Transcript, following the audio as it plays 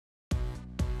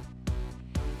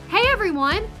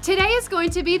everyone! Today is going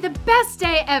to be the best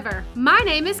day ever. My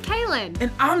name is Kaylin.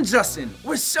 And I'm Justin.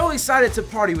 We're so excited to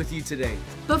party with you today.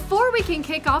 Before we can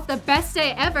kick off the best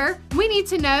day ever, we need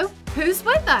to know who's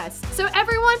with us. So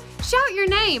everyone, shout your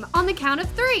name on the count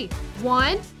of 3.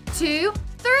 1, 2,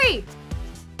 3.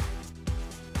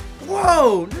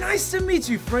 Whoa, nice to meet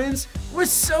you, friends. We're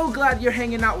so glad you're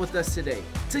hanging out with us today.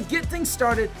 To get things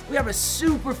started, we have a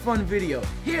super fun video.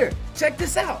 Here, check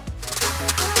this out.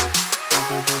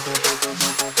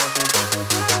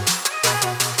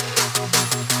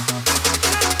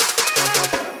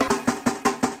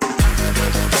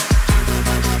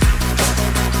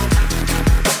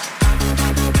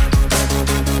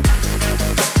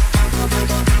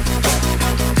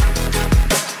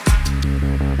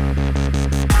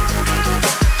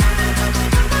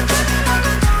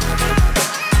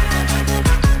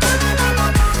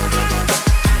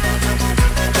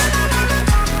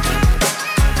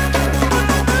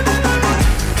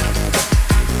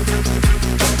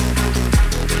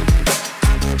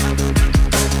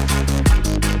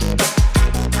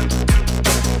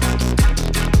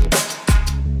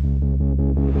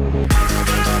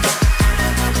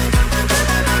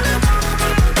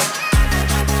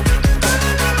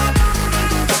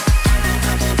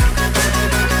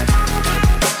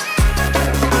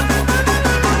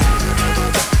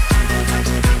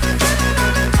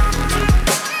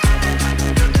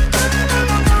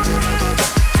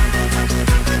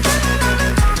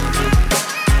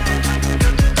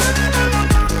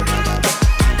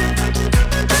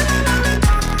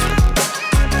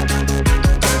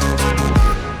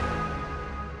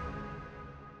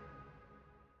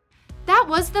 That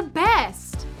was the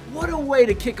best! What a way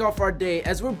to kick off our day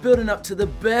as we're building up to the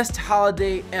best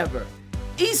holiday ever,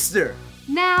 Easter!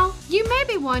 Now, you may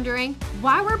be wondering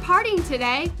why we're partying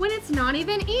today when it's not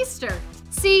even Easter.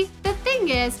 See, the thing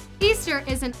is, Easter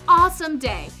is an awesome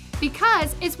day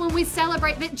because it's when we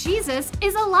celebrate that Jesus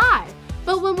is alive.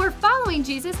 But when we're following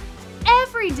Jesus,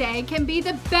 every day can be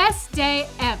the best day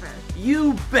ever.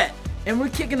 You bet! And we're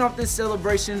kicking off this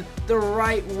celebration the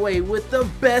right way with the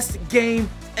best game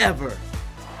ever.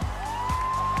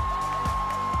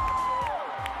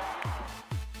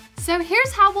 So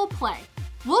here's how we'll play.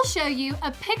 We'll show you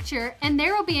a picture and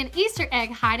there will be an Easter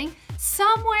egg hiding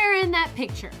somewhere in that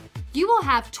picture. You will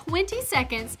have 20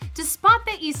 seconds to spot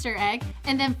the Easter egg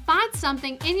and then find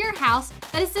something in your house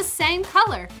that is the same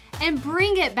color and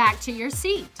bring it back to your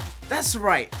seat. That's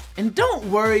right. And don't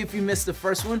worry if you missed the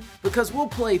first one because we'll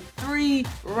play 3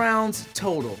 rounds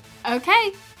total.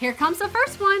 Okay, here comes the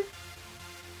first one.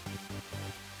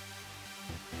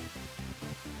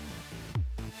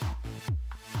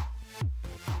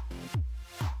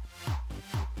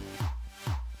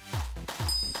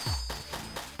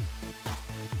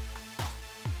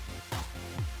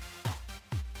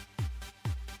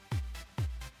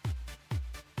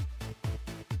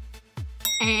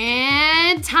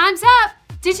 And time's up!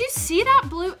 Did you see that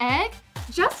blue egg?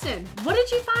 Justin, what did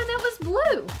you find that was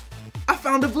blue? I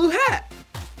found a blue hat!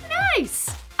 Nice!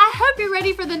 I hope you're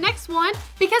ready for the next one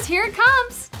because here it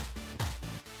comes!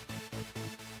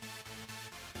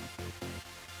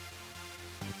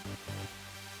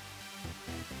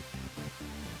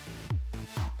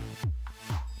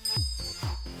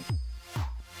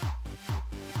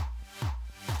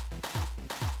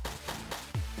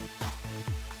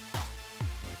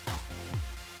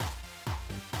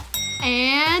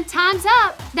 And time's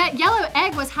up! That yellow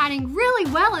egg was hiding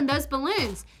really well in those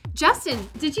balloons. Justin,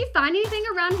 did you find anything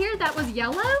around here that was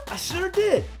yellow? I sure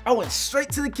did. I went straight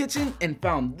to the kitchen and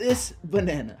found this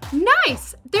banana.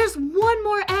 Nice! There's one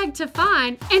more egg to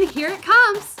find, and here it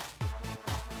comes.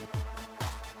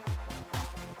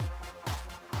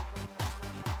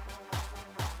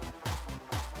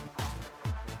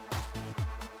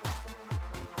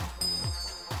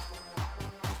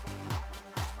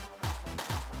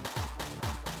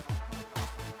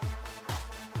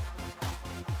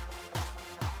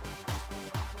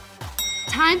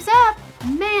 Time's up!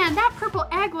 Man, that purple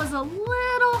egg was a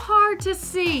little hard to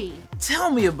see. Tell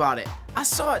me about it. I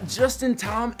saw it just in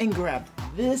time and grabbed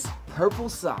this purple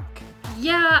sock.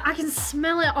 Yeah, I can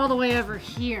smell it all the way over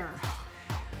here.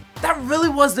 That really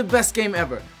was the best game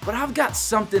ever, but I've got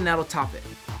something that'll top it.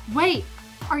 Wait,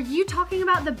 are you talking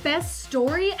about the best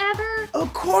story ever?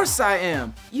 Of course I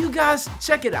am. You guys,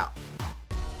 check it out.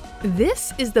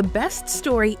 This is the best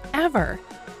story ever.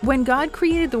 When God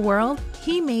created the world,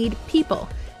 He made people,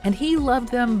 and He loved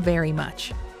them very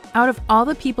much. Out of all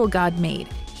the people God made,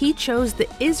 He chose the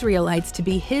Israelites to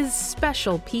be His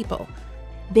special people.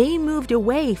 They moved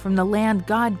away from the land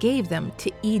God gave them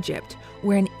to Egypt,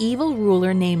 where an evil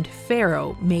ruler named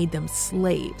Pharaoh made them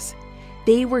slaves.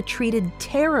 They were treated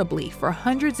terribly for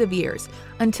hundreds of years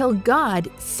until God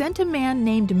sent a man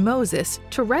named Moses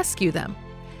to rescue them.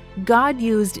 God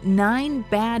used 9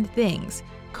 bad things,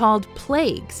 called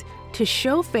plagues, to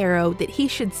show Pharaoh that he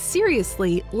should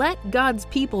seriously let God's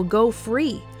people go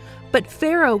free. But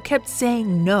Pharaoh kept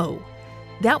saying no.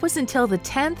 That was until the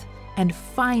 10th and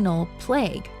final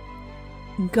plague.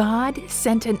 God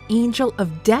sent an angel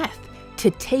of death to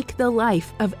take the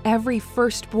life of every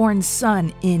firstborn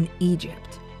son in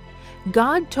Egypt.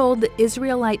 God told the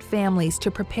Israelite families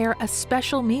to prepare a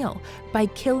special meal by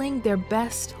killing their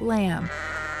best lamb,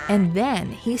 and then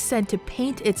he said to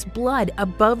paint its blood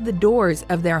above the doors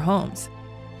of their homes.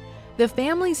 The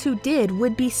families who did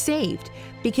would be saved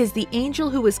because the angel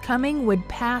who was coming would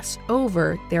pass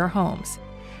over their homes.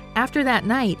 After that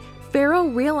night, Pharaoh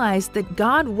realized that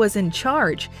God was in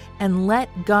charge and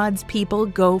let God's people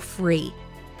go free.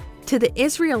 To the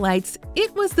Israelites,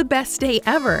 it was the best day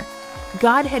ever.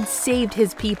 God had saved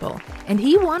his people, and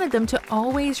he wanted them to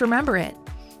always remember it.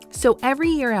 So every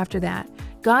year after that,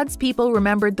 God's people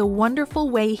remembered the wonderful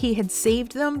way he had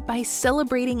saved them by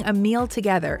celebrating a meal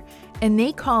together, and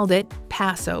they called it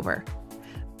Passover.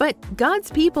 But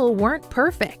God's people weren't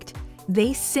perfect.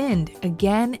 They sinned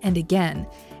again and again,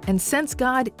 and since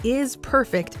God is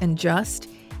perfect and just,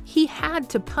 he had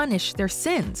to punish their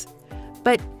sins.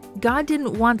 But God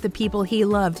didn't want the people he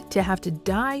loved to have to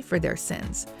die for their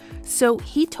sins. So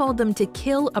he told them to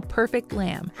kill a perfect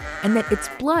lamb and that its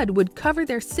blood would cover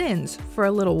their sins for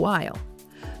a little while.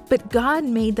 But God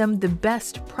made them the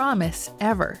best promise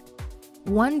ever.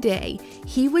 One day,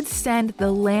 he would send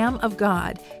the Lamb of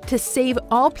God to save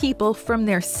all people from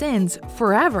their sins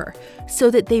forever so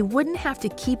that they wouldn't have to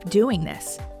keep doing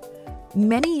this.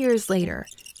 Many years later,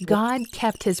 God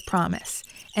kept his promise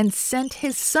and sent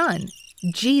his son,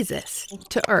 Jesus,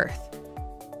 to earth.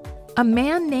 A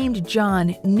man named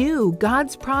John knew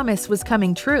God's promise was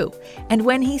coming true, and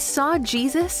when he saw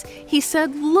Jesus, he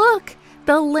said, "Look,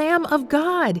 the Lamb of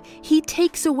God! He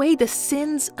takes away the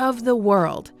sins of the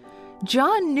world."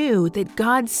 John knew that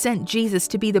God sent Jesus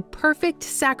to be the perfect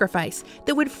sacrifice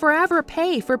that would forever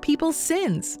pay for people's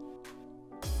sins.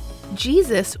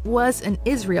 Jesus was an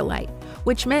Israelite,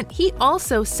 which meant he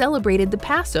also celebrated the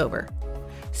Passover.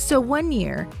 So one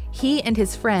year, he and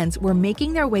his friends were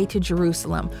making their way to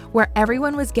Jerusalem, where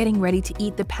everyone was getting ready to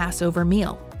eat the Passover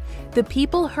meal. The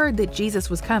people heard that Jesus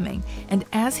was coming, and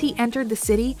as he entered the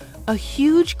city, a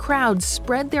huge crowd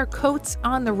spread their coats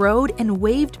on the road and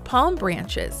waved palm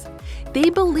branches. They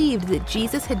believed that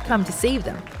Jesus had come to save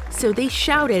them, so they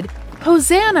shouted,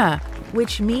 "Hosanna!"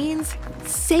 which means,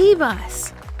 "Save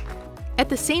us!" At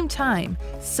the same time,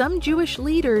 some Jewish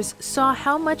leaders saw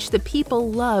how much the people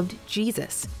loved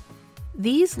Jesus.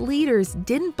 These leaders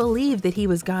didn't believe that he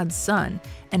was God's son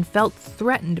and felt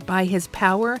threatened by his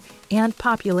power and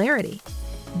popularity.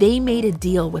 They made a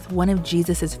deal with one of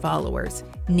Jesus' followers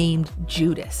named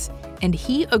Judas, and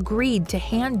he agreed to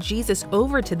hand Jesus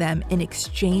over to them in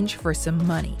exchange for some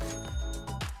money.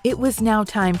 It was now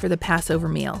time for the Passover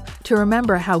meal, to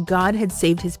remember how God had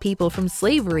saved his people from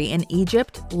slavery in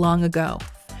Egypt long ago.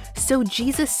 So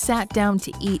Jesus sat down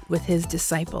to eat with his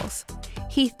disciples.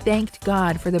 He thanked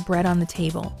God for the bread on the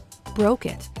table, broke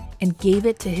it, and gave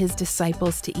it to his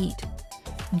disciples to eat.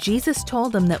 Jesus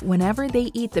told them that whenever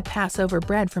they eat the Passover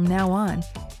bread from now on,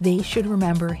 they should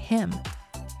remember him.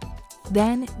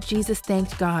 Then Jesus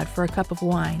thanked God for a cup of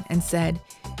wine and said,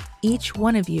 "Each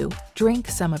one of you drink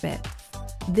some of it.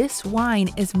 This wine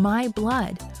is my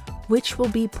blood, which will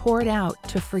be poured out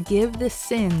to forgive the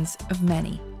sins of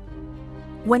many."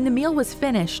 When the meal was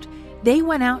finished, they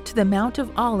went out to the Mount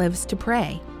of Olives to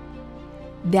pray.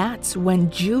 That's when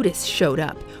Judas showed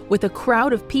up with a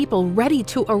crowd of people ready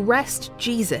to arrest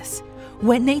Jesus.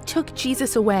 When they took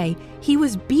Jesus away, he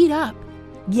was beat up,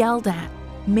 yelled at,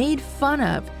 made fun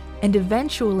of, and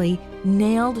eventually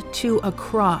nailed to a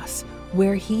cross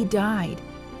where he died.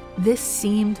 This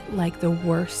seemed like the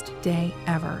worst day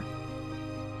ever.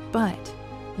 But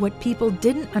what people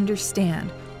didn't understand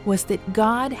was that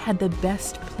God had the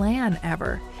best plan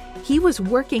ever. He was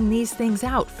working these things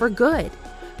out for good.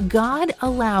 God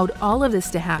allowed all of this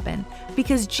to happen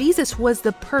because Jesus was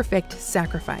the perfect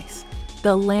sacrifice,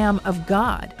 the Lamb of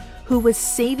God, who was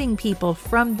saving people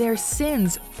from their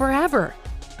sins forever.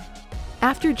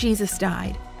 After Jesus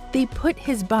died, they put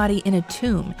his body in a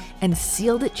tomb and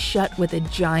sealed it shut with a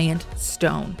giant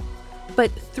stone.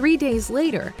 But 3 days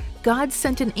later, God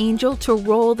sent an angel to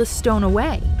roll the stone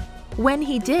away. When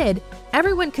he did,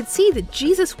 everyone could see that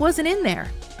Jesus wasn't in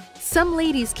there. Some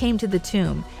ladies came to the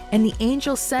tomb, and the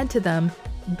angel said to them,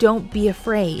 "Don't be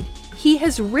afraid. He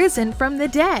has risen from the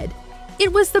dead."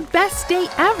 It was the best day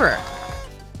ever.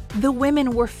 The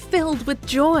women were filled with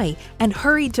joy and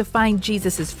hurried to find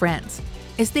Jesus' friends.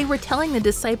 As they were telling the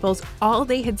disciples all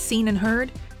they had seen and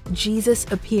heard, Jesus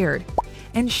appeared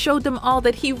and showed them all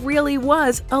that he really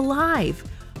was alive.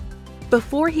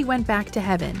 Before he went back to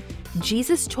heaven,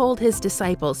 Jesus told his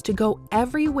disciples to go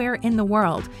everywhere in the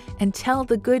world and tell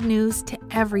the good news to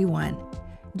everyone.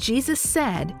 Jesus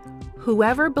said,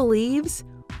 "Whoever believes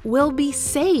will be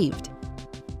saved."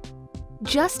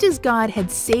 Just as God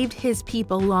had saved his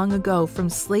people long ago from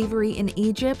slavery in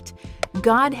Egypt,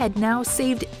 God had now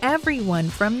saved everyone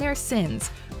from their sins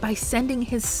by sending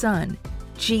his Son,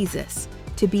 Jesus,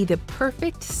 to be the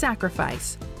perfect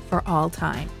sacrifice for all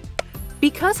time.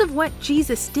 Because of what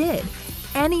Jesus did,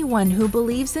 anyone who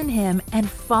believes in him and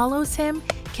follows him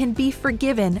can be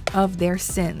forgiven of their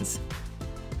sins.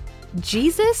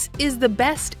 Jesus is the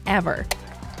best ever.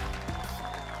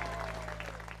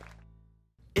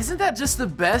 Isn't that just the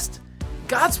best?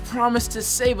 God's promise to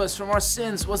save us from our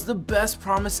sins was the best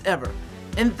promise ever.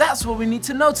 And that's what we need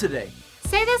to know today.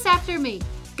 Say this after me.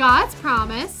 God's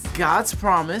promise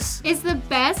is the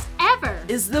best ever.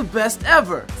 the best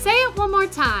ever. Say it one more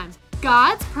time.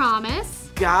 God's promise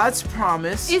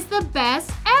is the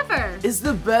best ever.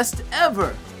 the best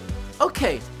ever.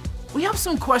 Okay, we have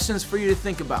some questions for you to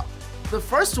think about. The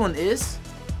first one is,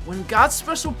 when God's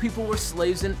special people were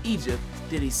slaves in Egypt,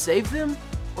 did he save them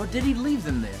or did he leave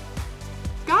them there?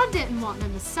 God didn't want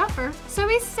them to suffer, so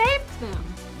he saved them.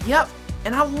 Yep,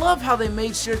 and I love how they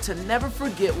made sure to never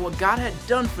forget what God had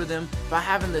done for them by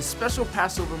having this special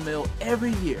Passover meal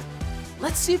every year.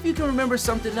 Let's see if you can remember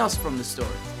something else from the story.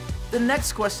 The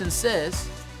next question says,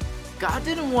 God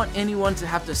didn't want anyone to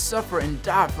have to suffer and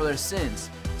die for their sins.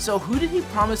 So who did he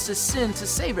promise to send to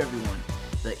save everyone?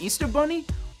 The Easter Bunny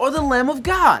or the Lamb of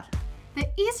God? The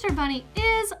Easter Bunny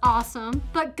is awesome,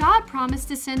 but God promised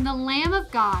to send the Lamb of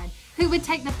God, who would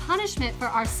take the punishment for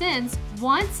our sins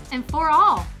once and for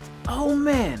all. Oh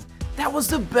man, that was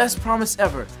the best promise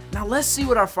ever. Now let's see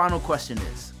what our final question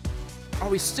is. Are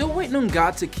we still waiting on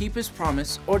God to keep his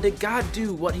promise, or did God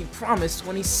do what he promised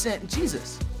when he sent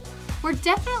Jesus? We're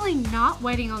definitely not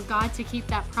waiting on God to keep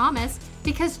that promise,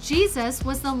 because Jesus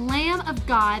was the Lamb of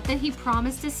God that he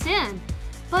promised to send.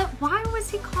 But why was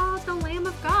he called the Lamb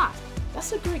of God?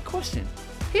 That's a great question.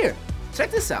 Here,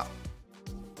 check this out.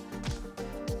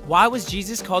 Why was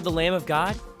Jesus called the Lamb of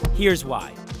God? Here's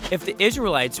why. If the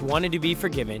Israelites wanted to be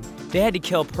forgiven, they had to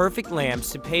kill perfect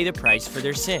lambs to pay the price for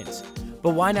their sins.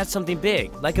 But why not something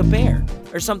big, like a bear,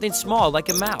 or something small, like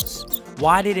a mouse?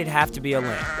 Why did it have to be a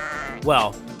lamb?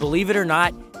 Well, believe it or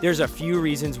not, there's a few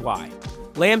reasons why.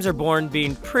 Lambs are born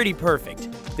being pretty perfect.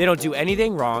 They don't do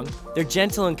anything wrong, they're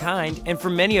gentle and kind, and for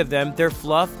many of them, their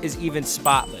fluff is even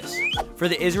spotless. For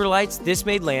the Israelites, this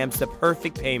made lambs the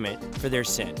perfect payment for their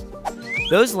sin.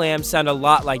 Those lambs sound a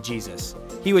lot like Jesus.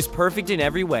 He was perfect in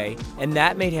every way, and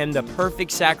that made him the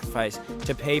perfect sacrifice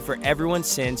to pay for everyone's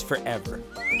sins forever.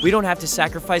 We don't have to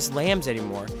sacrifice lambs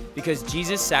anymore because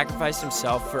Jesus sacrificed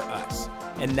himself for us,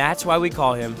 and that's why we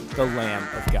call him the Lamb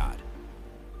of God.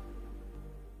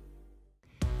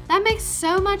 That makes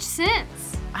so much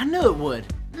sense. I knew it would.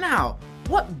 Now,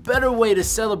 what better way to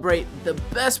celebrate the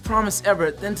best promise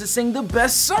ever than to sing the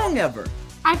best song ever?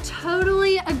 I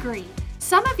totally agree.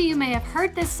 Some of you may have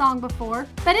heard this song before,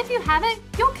 but if you haven't,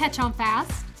 you'll catch on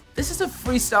fast. This is a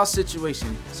freestyle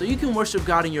situation, so you can worship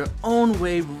God in your own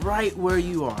way right where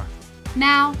you are.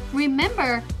 Now,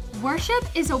 remember, worship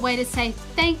is a way to say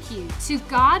thank you to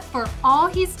God for all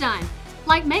he's done,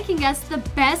 like making us the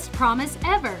best promise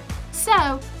ever.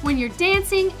 So, when you're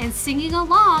dancing and singing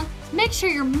along, make sure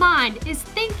your mind is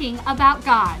thinking about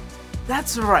God.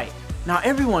 That's right. Now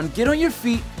everyone, get on your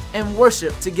feet and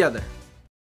worship together.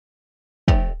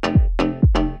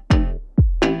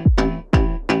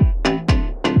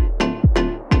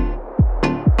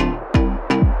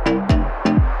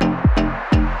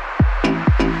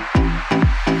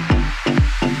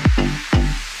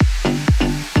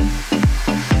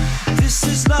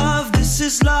 This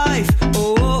is life,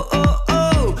 oh, oh, oh,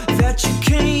 oh, that you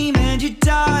came and you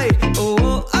died, oh,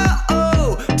 oh, oh,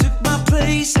 oh, took my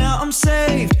place, now I'm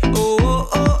saved, oh, oh,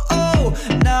 oh, oh,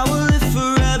 now I'll live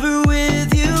forever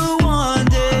with you one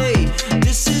day.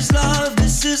 This is love,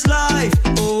 this is life,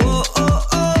 oh, oh, oh,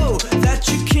 oh, that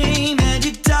you came and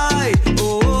you died,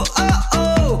 oh, oh,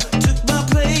 oh, took my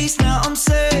place, now I'm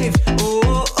saved,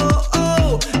 oh, oh,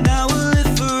 oh, now I'll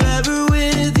live forever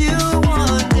with you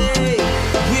one day.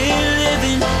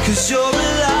 Cause you're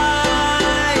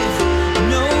alive,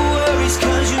 no worries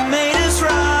cause you made us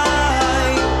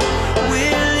right.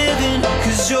 We're living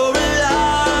cause you're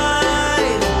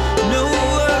alive, no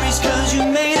worries cause you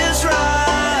made us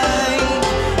right.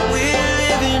 We're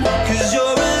living cause you're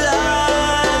alive.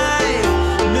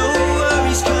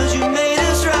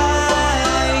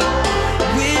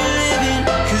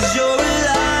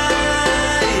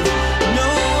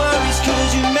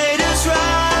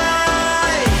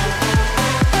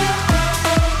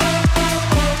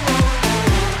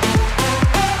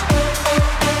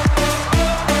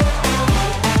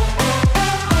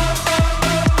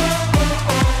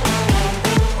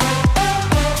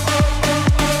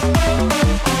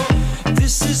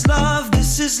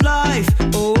 is life.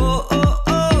 Oh, oh, oh,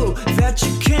 oh, that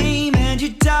you came and you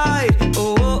died.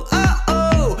 Oh, oh, oh,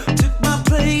 oh, took my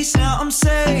place, now I'm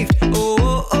saved. Oh,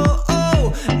 oh, oh,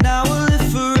 oh, now I'll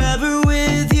live forever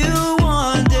with you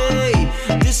one day.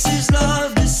 This is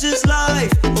love, this is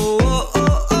life. Oh, oh,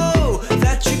 oh, oh,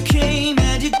 that you came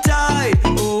and you died.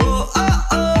 Oh, oh,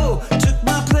 oh, oh, took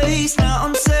my place, now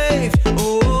I'm saved.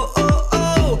 Oh, oh,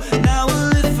 oh, now I'll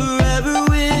live forever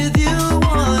with you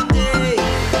one day.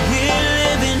 We're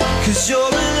living 'cause you're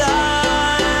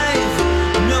alive.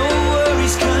 No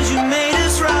worries 'cause you made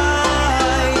us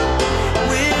right.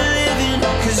 We're living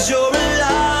 'cause you're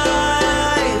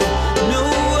alive. No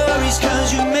worries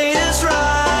 'cause you made us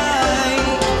right.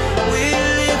 We're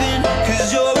living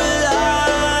 'cause you're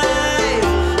alive.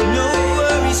 No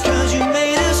worries 'cause you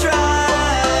made us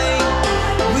right.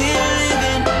 We're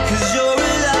living 'cause you're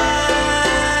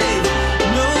alive.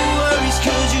 No worries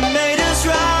 'cause you made us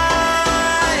right.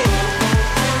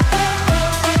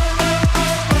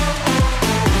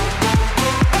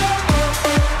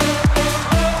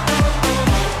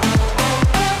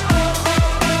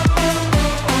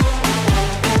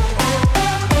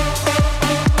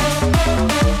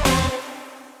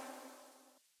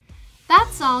 That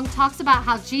song talks about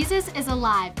how Jesus is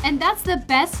alive, and that's the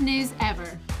best news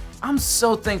ever. I'm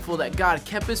so thankful that God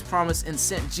kept his promise and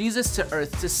sent Jesus to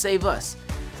earth to save us.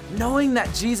 Knowing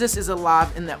that Jesus is alive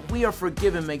and that we are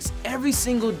forgiven makes every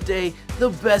single day the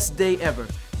best day ever,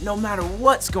 no matter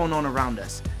what's going on around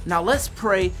us. Now let's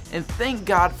pray and thank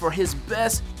God for his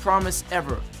best promise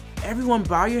ever. Everyone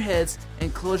bow your heads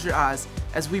and close your eyes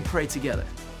as we pray together.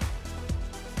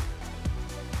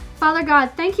 Father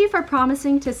God, thank you for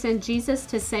promising to send Jesus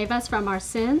to save us from our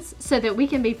sins so that we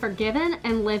can be forgiven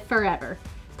and live forever.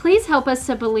 Please help us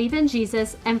to believe in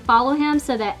Jesus and follow him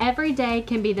so that every day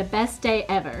can be the best day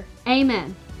ever.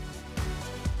 Amen.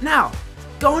 Now,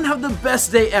 go and have the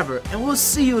best day ever, and we'll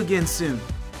see you again soon.